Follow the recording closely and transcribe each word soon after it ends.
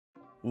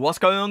What's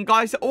going on,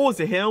 guys?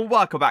 Auzio here and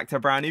welcome back to a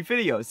brand new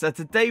video. So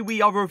today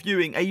we are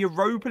reviewing a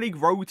Europa League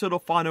Road to the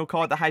Final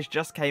card that has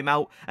just came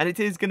out, and it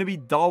is going to be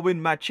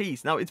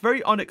MACHIS. Now it's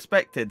very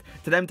unexpected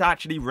to them to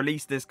actually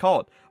release this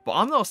card, but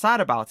I'm not sad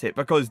about it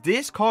because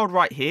this card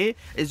right here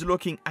is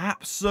looking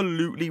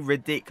absolutely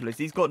ridiculous.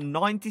 He's got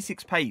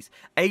 96 pace,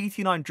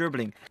 89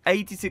 dribbling,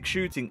 86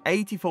 shooting,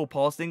 84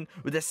 passing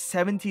with a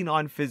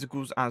 79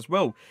 physicals as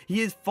well. He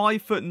is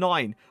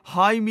 5'9",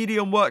 high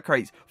medium work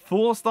rates,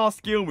 4-star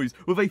skill moves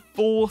with a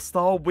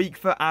 4-star weak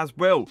foot as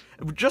well.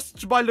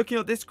 Just by looking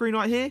at this screen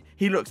right here,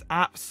 he looks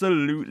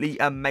absolutely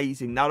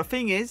amazing. Now the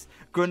thing is,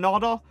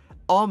 Granada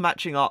are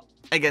matching up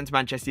against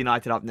Manchester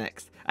United up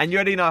next. And you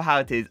already know how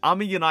it is. I'm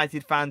a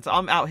United fan, so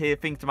I'm out here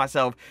thinking to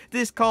myself,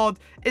 this card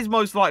is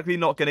most likely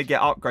not going to get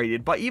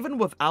upgraded. But even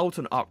without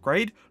an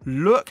upgrade,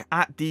 look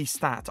at these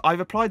stats. I've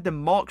applied the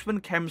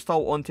marksman chem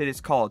style onto this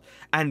card,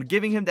 and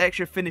giving him the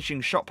extra finishing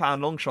shot power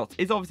and long shots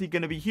is obviously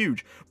going to be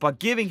huge. But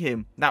giving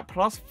him that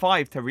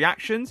 +5 to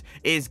reactions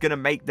is going to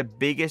make the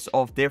biggest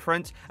of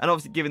difference. And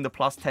obviously giving the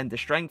 +10 to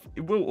strength,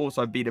 it will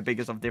also be the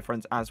biggest of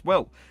difference as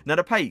well. Now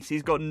the pace,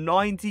 he's got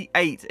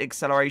 98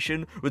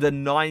 acceleration with a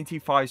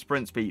 95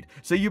 sprint speed.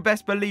 So you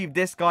best believe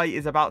this guy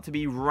is about to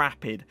be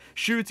rapid.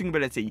 Shooting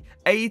ability,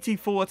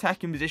 84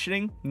 attacking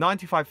positioning,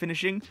 95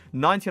 finishing,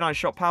 99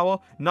 shot power,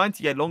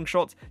 98 long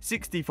shots,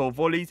 64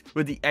 volleys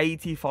with the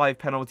 85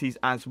 penalties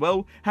as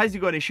well. Has he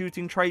got any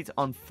shooting traits?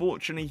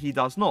 Unfortunately, he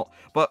does not.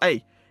 But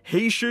hey,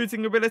 his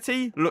shooting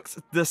ability looks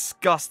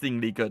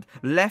disgustingly good.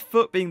 Left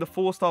foot being the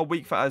 4-star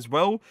weak foot as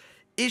well.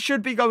 It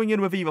should be going in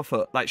with either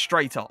foot, like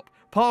straight up.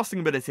 Passing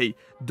ability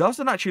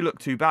doesn't actually look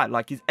too bad.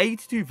 Like he's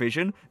 82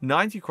 vision,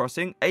 90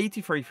 crossing,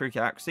 83 free kick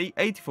accuracy,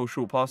 84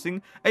 short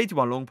passing,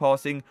 81 long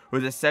passing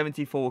with a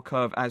 74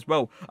 curve as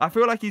well. I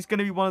feel like he's going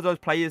to be one of those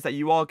players that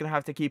you are going to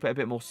have to keep it a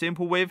bit more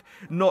simple with,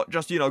 not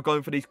just, you know,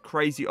 going for these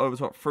crazy over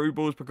top through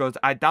balls, because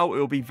I doubt it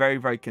will be very,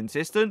 very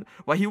consistent.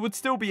 But he would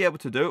still be able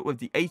to do it with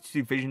the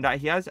 82 vision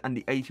that he has and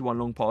the 81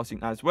 long passing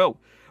as well.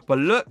 But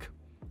look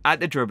at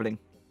the dribbling.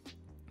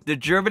 The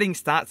dribbling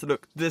stats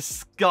look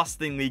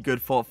disgustingly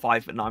good for a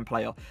 5'9"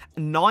 player.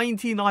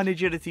 99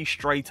 agility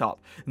straight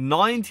up,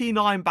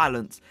 99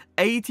 balance,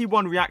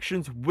 81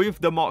 reactions with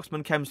the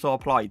marksman chem style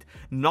applied,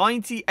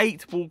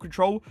 98 ball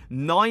control,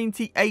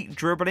 98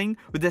 dribbling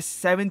with a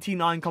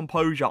 79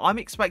 composure. I'm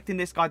expecting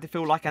this guy to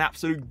feel like an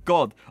absolute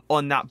god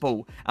on that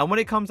ball. And when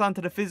it comes down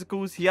to the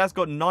physicals, he has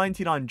got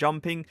 99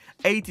 jumping,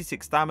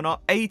 86 stamina,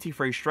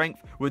 83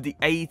 strength with the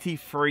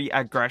 83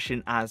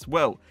 aggression as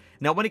well.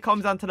 Now, when it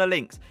comes down to the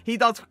links, he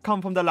does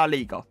come from the La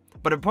Liga.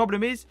 But the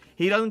problem is,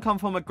 he doesn't come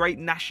from a great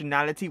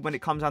nationality when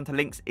it comes down to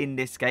links in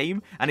this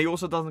game. And he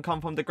also doesn't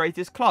come from the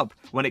greatest club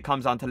when it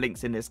comes down to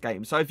links in this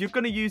game. So if you're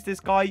going to use this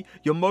guy,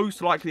 you're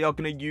most likely are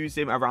going to use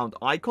him around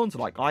icons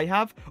like I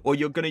have. Or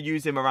you're going to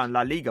use him around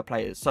La Liga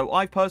players. So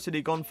I've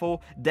personally gone for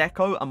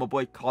Deco and my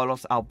boy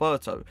Carlos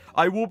Alberto.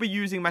 I will be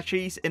using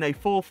Machis in a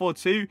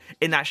 4-4-2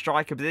 in that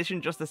striker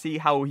position, just to see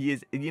how he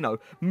is, you know,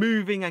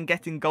 moving and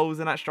getting goals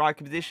in that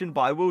striker position.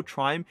 But I will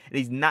try him in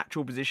his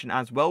natural position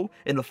as well,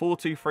 in the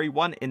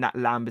 4-2-3-1 in that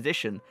land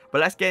position.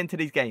 But let's get into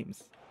these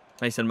games.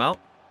 Mason Mount,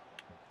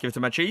 give it to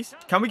Machis.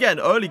 Can we get an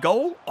early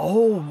goal?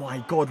 Oh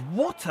my god,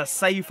 what a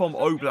save from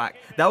Oblak.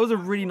 That was a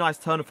really nice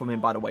turn from him,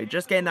 by the way.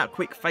 Just getting that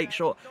quick fake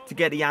shot to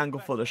get the angle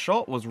for the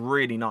shot was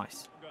really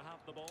nice.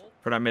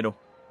 For that middle,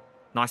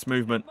 nice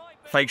movement,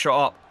 fake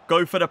shot up,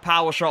 go for the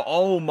power shot.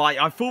 Oh my,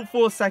 I thought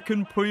for a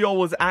second Puyol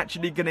was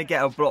actually gonna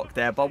get a block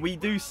there, but we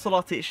do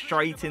slot it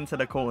straight into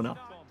the corner.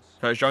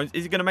 Curtis Jones,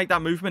 is he going to make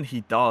that movement?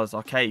 He does.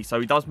 Okay, so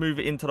he does move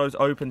it into those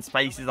open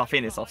spaces. I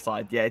think it's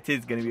offside. Yeah, it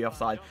is going to be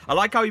offside. I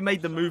like how he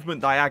made the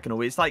movement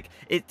diagonal. It's like,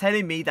 it's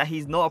telling me that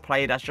he's not a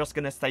player that's just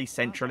going to stay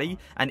centrally.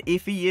 And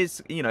if he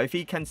is, you know, if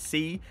he can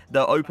see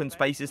the open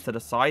spaces to the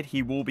side,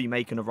 he will be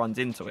making the runs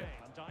into it.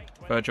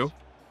 Virgil,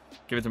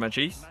 give it to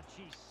Machis.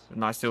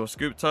 Nice little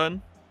scoop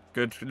turn.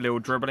 Good little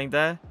dribbling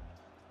there.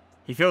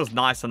 He feels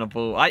nice on the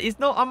ball. I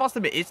must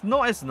admit, it's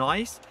not as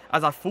nice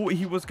as I thought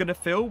he was going to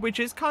feel, which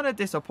is kind of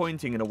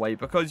disappointing in a way,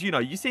 because, you know,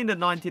 you see the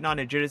 99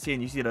 agility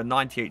and you see the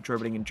 98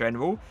 dribbling in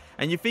general,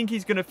 and you think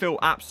he's going to feel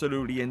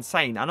absolutely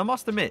insane. And I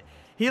must admit,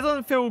 he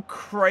doesn't feel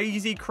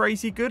crazy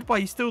good, but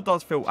he still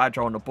does feel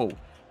agile on the ball.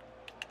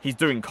 He's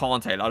doing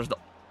Kante.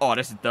 Oh,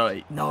 this is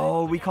dirty.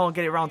 No, we can't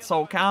get it around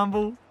Sol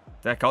Campbell.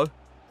 Deco.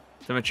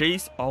 To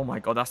Machis. Oh my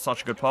god, that's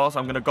such a good pass.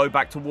 I'm going to go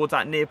back towards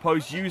that near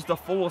post. Use the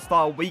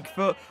 4-star weak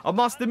foot. I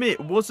must admit,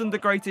 it wasn't the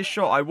greatest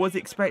shot. I was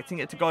expecting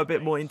it to go a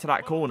bit more into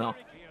that corner.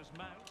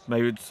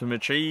 Maybe to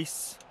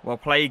Machis. Well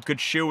played. Good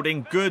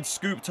shielding. Good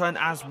scoop turn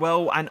as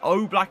well. And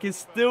Oblak is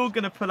still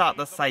going to pull out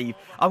the save.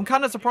 I'm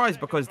kind of surprised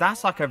because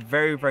that's like a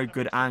very, very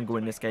good angle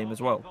in this game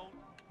as well.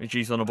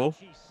 Machis on the ball.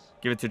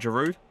 Give it to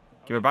Giroud.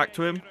 Give it back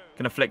to him.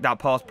 Going to flick that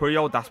past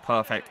Puyol. That's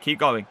perfect. Keep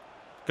going.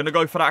 Going to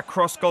go for that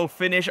cross goal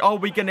finish. Oh,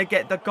 we're going to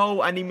get the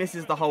goal, and he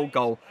misses the whole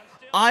goal.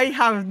 I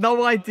have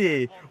no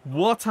idea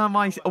what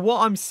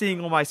I'm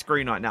seeing on my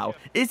screen right now.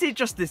 Is it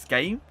just this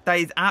game that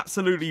is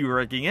absolutely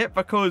rigging it?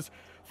 Because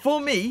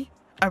for me,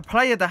 a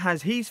player that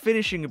has his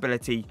finishing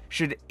ability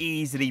should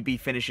easily be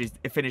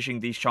finishing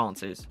these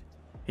chances.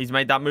 He's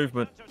made that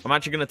movement. I'm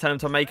actually going to tell him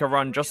to make a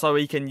run just so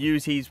he can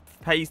use his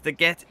pace to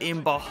get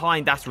in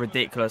behind. That's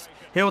ridiculous.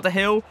 Heel to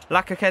heel,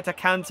 LAKEY to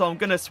cancel. I'm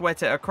going to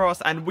sweat it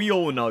across. And we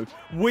all know,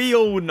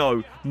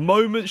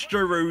 Moments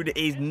Giroud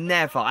is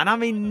never, and I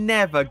mean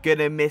never, going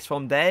to miss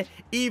from there,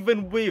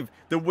 even with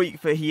the weak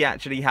foot he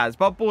actually has.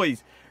 But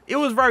boys, it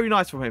was very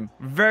nice from him.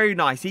 Very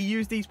nice. He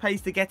used his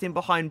pace to get in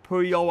behind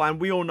Puyol, and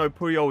we all know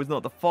Puyol is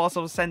not the fastest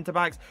of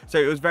centre-backs, so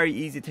it was very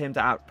easy to him to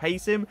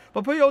outpace him.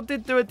 But Puyol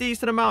did do a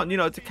decent amount, you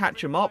know, to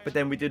catch him up, but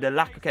then we did a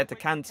LAKEY to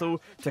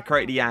cancel to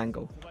create the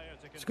angle.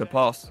 It's a good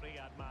pass.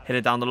 Hit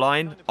it down the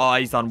line. Oh,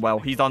 he's done well.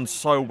 He's done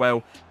so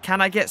well.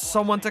 Can I get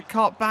someone to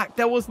cut back?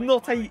 There was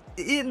not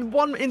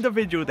one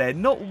individual there.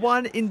 Not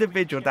one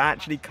individual that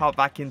actually cut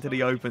back into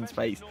the open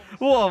space.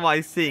 What am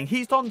I seeing?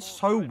 He's done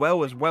so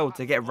well as well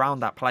to get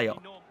around that player.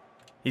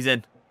 He's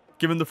in.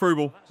 Give him the through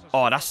ball.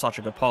 Oh, that's such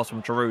a good pass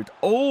from Giroud.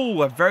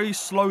 Oh, a very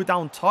slow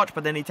down touch,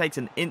 but then he takes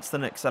an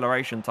instant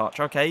acceleration touch.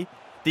 Okay.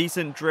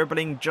 Decent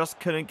dribbling. Just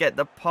couldn't get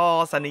the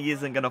pass, and he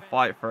isn't going to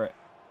fight for it.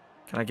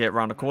 Can I get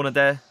around the corner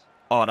there?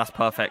 Oh, that's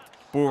perfect.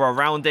 Ball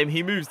around him.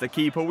 He moves the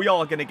keeper. We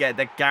are going to get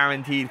the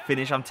guaranteed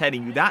finish. I'm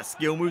telling you, that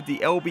skill move, the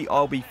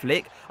LBRB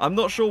flick. I'm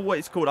not sure what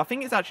it's called. I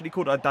think it's actually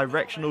called a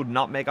directional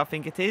nutmeg, I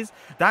think it is.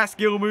 That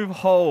skill move,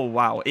 oh,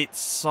 wow. It's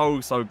so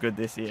good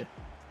this year.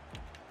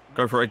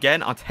 Go for it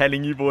again. I'm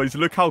telling you, boys,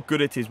 look how good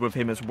it is with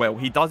him as well.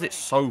 He does it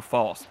so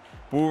fast.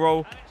 Ball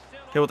roll.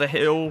 Heel to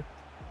heel.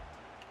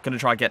 Gonna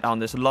try to get down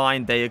this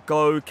line. There you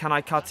go. Can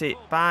I cut it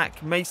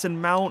back?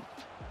 Mason Mount.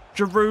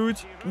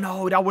 Giroud.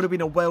 No, that would have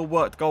been a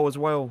well-worked goal as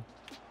well.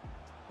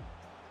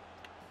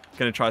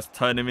 Gonna try to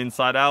turn him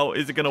inside out.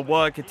 Is it gonna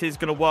work? It is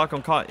gonna work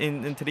on cut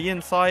into the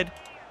inside.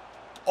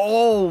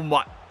 Oh,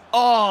 my...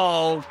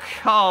 Oh,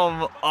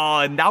 come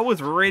on. That was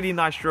really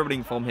nice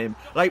dribbling from him.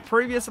 Like,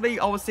 previously,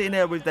 I was sitting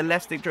there with the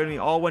left stick dribbling,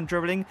 R1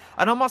 dribbling,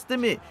 and I must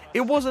admit,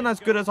 it wasn't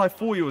as good as I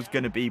thought it was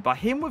going to be, but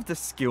him with the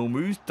skill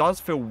moves does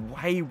feel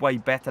way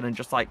better than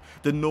just, like,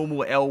 the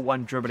normal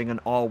L1 dribbling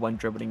and R1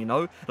 dribbling, you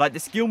know? Like, the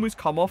skill moves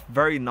come off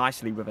very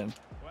nicely with him.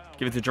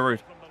 Give it to Giroud.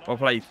 Well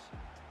played.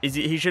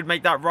 He should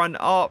make that run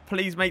up.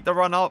 Please make the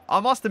run up.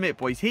 I must admit,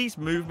 boys, his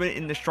movement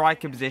in the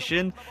striker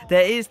position,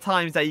 there is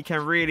times that you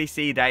can really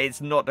see that it's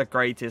not the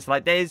greatest.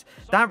 Like, there's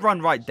that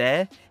run right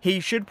there.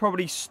 He should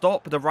probably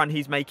stop the run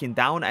he's making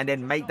down and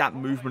then make that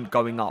movement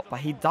going up.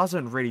 But he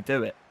doesn't really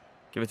do it.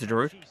 Give it to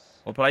Giroud.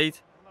 Well played.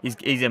 He's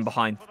in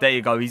behind. There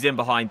you go. He's in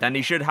behind. And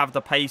he should have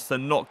the pace to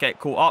not get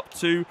caught up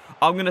to.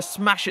 I'm going to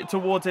smash it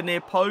towards a near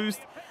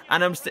post.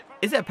 And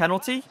is it a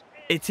penalty?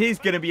 It is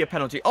going to be a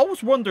penalty. I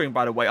was wondering,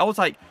 by the way. I was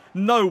like,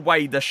 no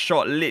way the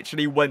shot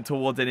literally went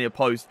towards the near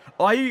post.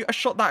 I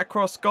shot that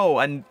across goal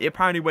and it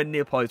apparently went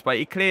near post. But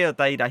it cleared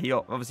that he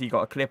obviously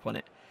got a clip on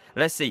it.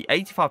 Let's see.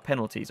 85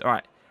 penalties. All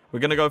right.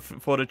 We're going to go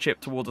for the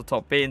chip towards the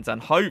top bins. And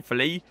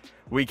hopefully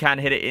we can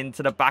hit it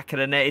into the back of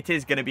the net. It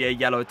is going to be a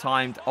yellow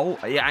timed. Oh,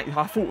 yeah.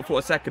 I thought for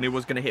a second it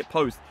was going to hit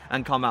post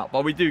and come out.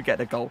 But we do get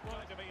the goal.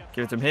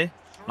 Give it to him here.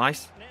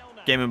 Nice.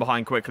 Get him in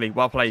behind quickly.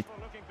 Well played.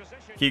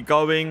 Keep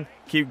going.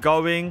 Keep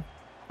going.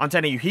 I'm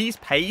telling you, his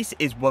pace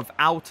is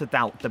without a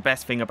doubt the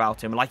best thing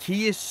about him. Like,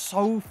 he is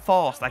so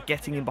fast at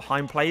getting in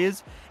behind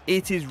players.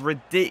 It is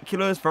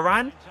ridiculous.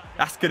 Varane,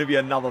 that's going to be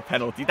another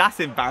penalty. That's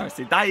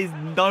embarrassing. That is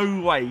no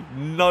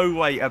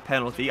way a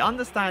penalty. I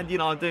understand, you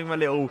know, I'm doing my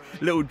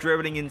little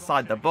dribbling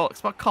inside the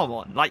box, but come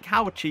on. Like,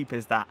 how cheap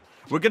is that?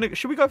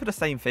 Should we go for the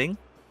same thing?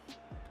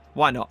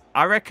 Why not?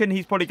 I reckon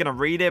he's probably going to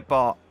read it,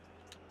 but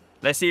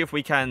let's see if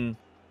we can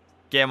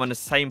get him on the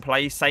same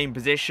place, same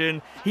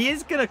position. He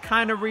is going to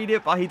kind of read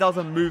it, but he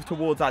doesn't move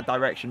towards that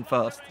direction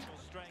first.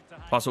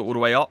 Pass it all the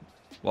way up.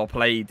 Well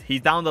played.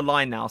 He's down the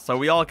line now, so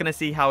we are going to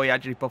see how he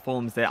actually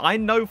performs there. I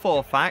know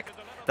for a fact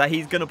that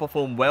he's going to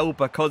perform well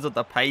because of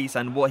the pace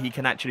and what he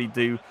can actually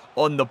do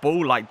on the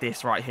ball like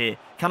this right here.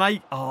 Can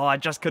I? Oh, I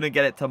just couldn't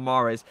get it to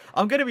Mohr.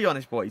 I'm going to be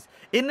honest, boys.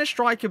 In the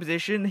striker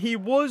position, he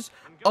was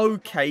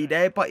okay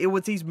there, but it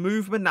was his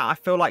movement that I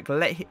feel like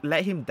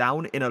let him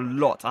down in a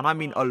lot, and I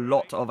mean a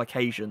lot of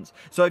occasions.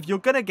 So if you're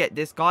going to get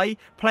this guy,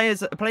 play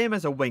him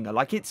as a winger.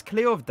 Like, it's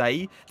clear of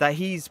day that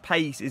his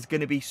pace is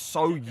going to be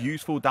so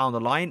useful down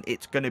the line.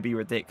 It's going to be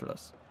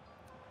ridiculous.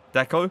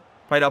 Deco,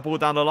 play that ball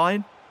down the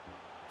line.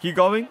 Keep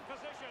going.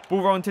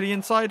 Ball rolling to the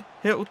inside.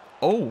 Hit.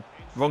 Oh,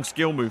 wrong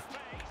skill move.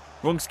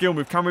 Wrong skill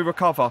move. Can we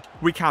recover?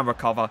 We can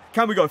recover.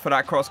 Can we go for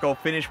that cross goal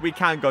finish? We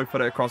can go for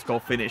that cross goal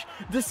finish.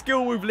 The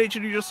skill move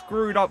literally just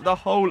screwed up the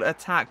whole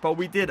attack, but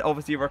we did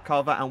obviously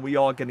recover and we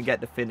are going to get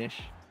the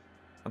finish.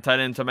 I'm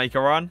telling him to make a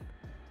run.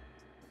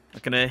 I'm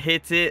going to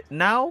hit it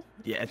now.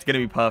 Yeah, it's going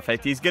to be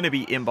perfect. He's going to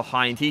be in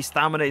behind. His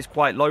stamina is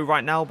quite low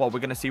right now, but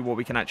we're going to see what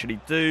we can actually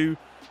do.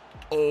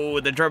 Oh,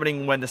 the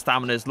dribbling when the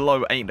stamina is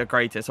low ain't the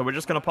greatest, so we're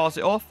just going to pass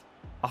it off.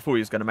 I thought he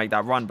was going to make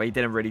that run, but he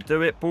didn't really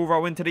do it. Ball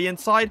roll into the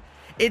inside.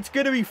 It's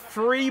going to be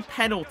 3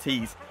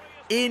 penalties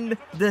in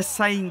the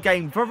same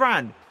game.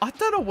 Varane, I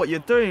don't know what you're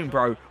doing,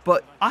 bro,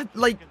 but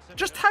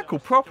just tackle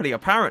properly,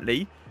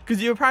 apparently.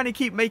 because you apparently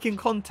keep making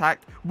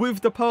contact with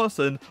the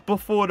person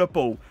before the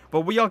ball.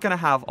 But we are going to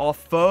have our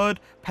third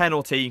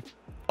penalty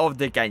of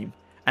the game.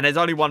 And there's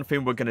only one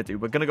thing we're going to do.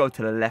 We're going to go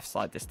to the left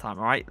side this time,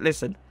 all right?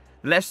 Listen,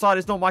 the left side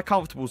is not my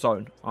comfortable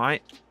zone, all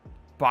right?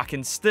 But I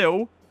can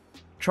still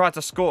try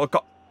to score a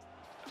goal.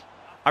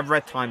 I've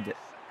red timed it.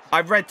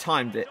 I've red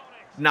timed it.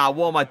 Now,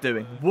 what am I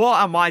doing? What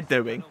am I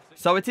doing?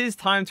 So it is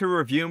time to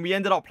review, and we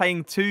ended up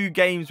playing 2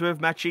 games with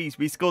Machis.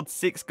 We scored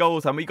 6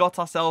 goals and we got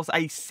ourselves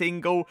a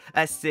single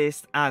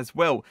assist as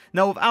well.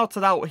 Now, without a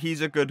doubt,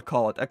 he's a good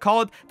card. A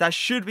card that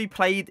should be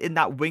played in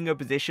that winger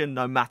position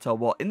no matter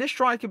what. In the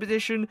striker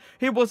position,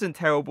 he wasn't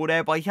terrible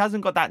there, but he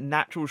hasn't got that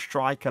natural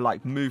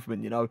striker-like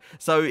movement, you know.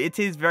 So it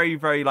is very,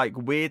 very, like,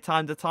 weird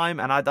time to time,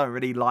 and I don't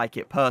really like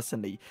it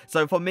personally.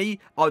 So for me,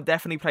 I'll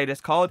definitely play this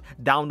card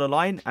down the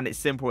line, and it's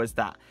simple as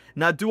that.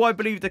 Now, do I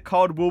believe the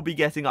card will be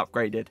getting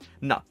upgraded?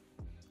 No.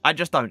 I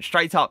just don't.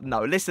 Straight up,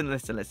 no. Listen.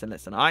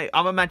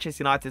 I'm a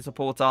Manchester United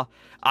supporter.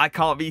 I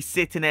can't be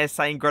sitting there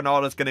saying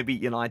Granada's going to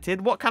beat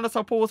United. What kind of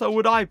supporter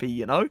would I be,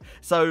 you know?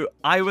 So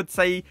I would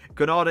say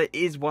Granada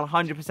is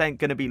 100%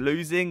 going to be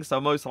losing.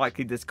 So most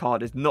likely this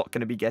card is not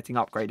going to be getting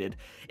upgraded.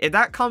 If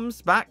that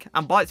comes back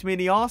and bites me in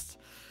the arse,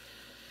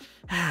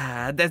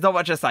 there's not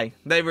much to say.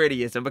 There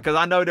really isn't, because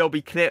I know there'll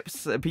be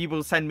clips.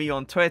 People send me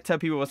on Twitter,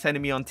 people were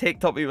sending me on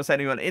TikTok, people were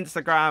sending me on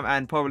Instagram,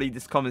 and probably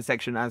this comment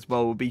section as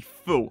well will be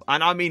full,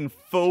 and I mean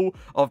full,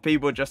 of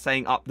people just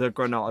saying up the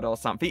Granada or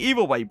something.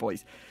 Either way,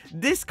 boys,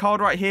 this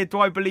card right here, do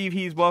I believe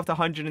he's worth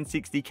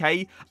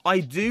 160k? I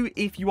do,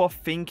 if you are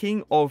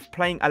thinking of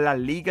playing a La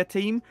Liga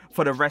team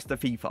for the rest of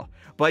FIFA.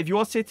 But if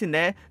you're sitting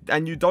there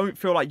and you don't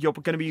feel like you're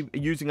going to be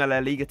using a La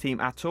Liga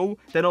team at all,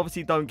 then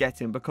obviously don't get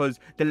him, because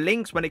the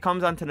links when it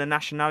comes down to the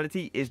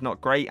nationality is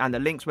not great, and the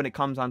links when it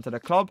comes down to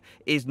the club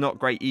is not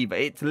great either.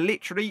 It's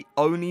literally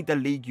only the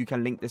league you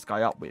can link this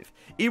guy up with.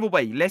 Either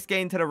way, let's get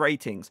into the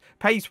ratings.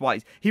 Pace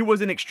wise, he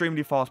was an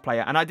extremely fast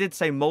player, and I did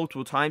say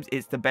multiple times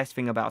it's the best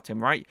thing about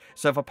him, right?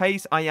 So for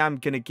pace, I am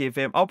gonna give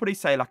him, I'll probably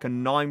say like a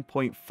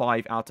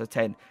 9.5 out of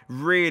 10.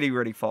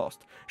 Really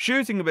fast.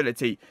 Shooting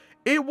ability,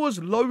 it was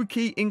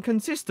low-key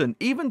inconsistent.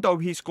 Even though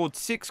he scored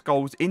 6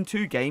 goals in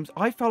 2 games,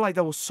 I felt like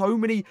there were so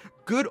many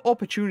good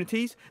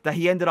opportunities that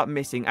he ended up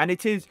missing. And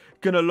it is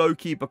going to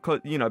low-key because,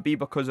 you know, be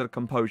because of the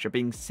composure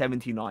being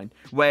 79,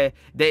 where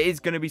there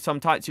is going to be some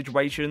tight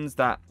situations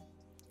that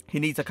he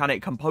needs to kind of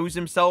compose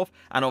himself,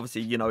 and obviously,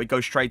 you know, it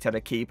goes straight to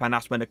the keeper, and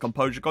that's when the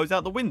composure goes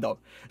out the window.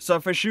 So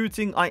for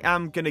shooting, I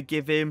am going to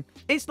give him,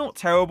 it's not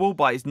terrible,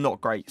 but it's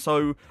not great.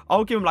 So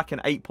I'll give him like an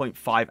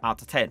 8.5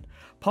 out of 10.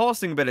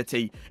 Passing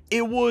ability,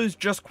 it was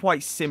just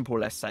quite simple,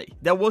 let's say.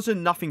 There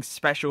wasn't nothing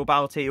special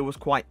about it. It was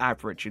quite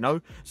average, you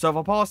know. So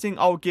for passing,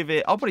 I'll give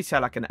it, I'll probably say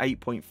like an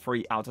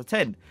 8.3 out of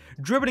 10.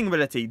 Dribbling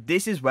ability,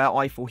 this is where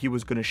I thought he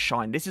was going to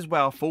shine. This is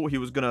where I thought he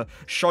was going to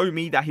show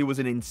me that he was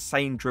an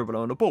insane dribbler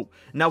on the ball.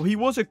 Now, he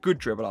was a good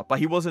dribbler, but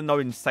he wasn't no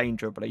insane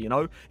dribbler, you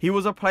know. He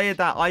was a player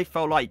that I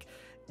felt like,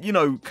 you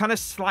know, kind of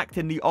slacked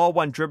in the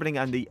R1 dribbling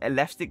and the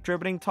left stick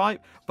dribbling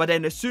type. But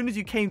then as soon as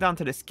you came down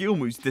to the skill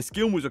moves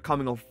were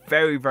coming off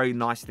very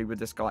nicely with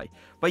this guy.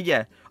 But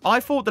yeah, I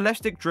thought the left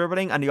stick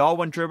dribbling and the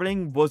R1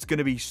 dribbling was going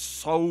to be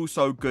so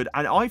good.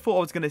 And I thought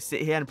I was going to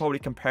sit here and probably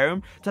compare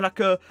him to like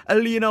a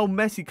Lionel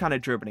Messi kind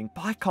of dribbling.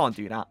 But I can't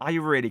do that. I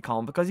really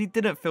can't, because he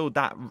didn't feel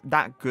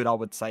that good, I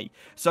would say.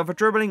 So for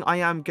dribbling, I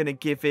am going to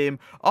give him,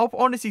 I'll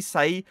honestly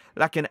say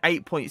like an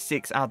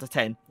 8.6 out of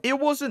 10. It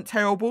wasn't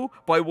terrible,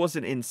 but it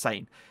wasn't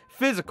insane.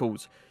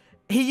 Physicals,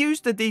 he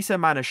used a decent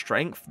amount of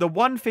strength. The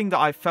one thing that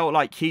I felt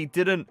like he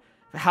didn't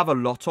have a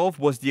lot of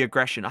was the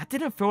aggression. I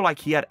didn't feel like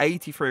he had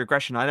 83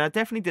 aggression, and I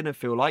definitely didn't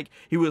feel like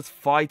he was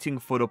fighting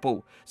for the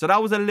ball. So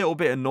that was a little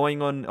bit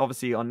annoying on,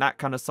 obviously, on that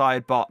kind of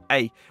side. But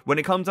hey, when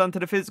it comes down to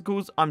the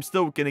physicals, I'm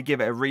still going to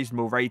give it a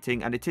reasonable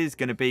rating, and it is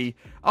going to be,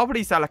 I'll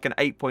probably say like an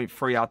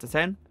 8.3 out of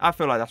 10. I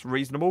feel like that's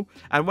reasonable.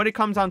 And when it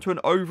comes down to an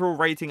overall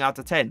rating out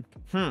of 10,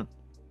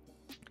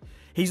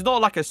 he's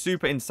not like a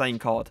super insane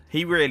card.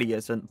 He really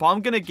isn't. But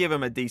I'm going to give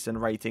him a decent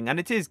rating, and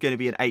it is going to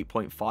be an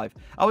 8.5.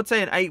 I would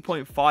say an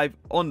 8.5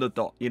 on the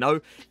dot, you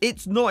know.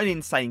 It's not an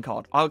insane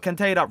card. I can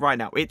tell you that right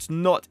now. It's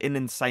not an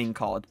insane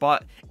card,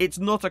 but it's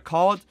not a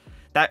card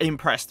that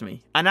impressed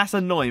me. And that's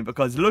annoying,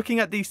 because looking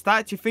at these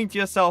stats, you think to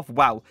yourself,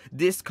 wow,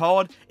 this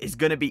card is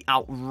going to be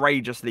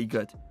outrageously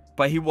good.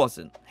 But he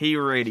wasn't. He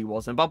really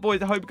wasn't. But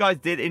boys, I hope you guys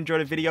did enjoy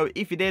the video.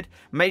 If you did,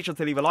 make sure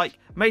to leave a like.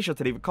 Make sure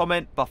to leave a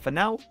comment. But for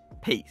now,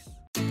 peace.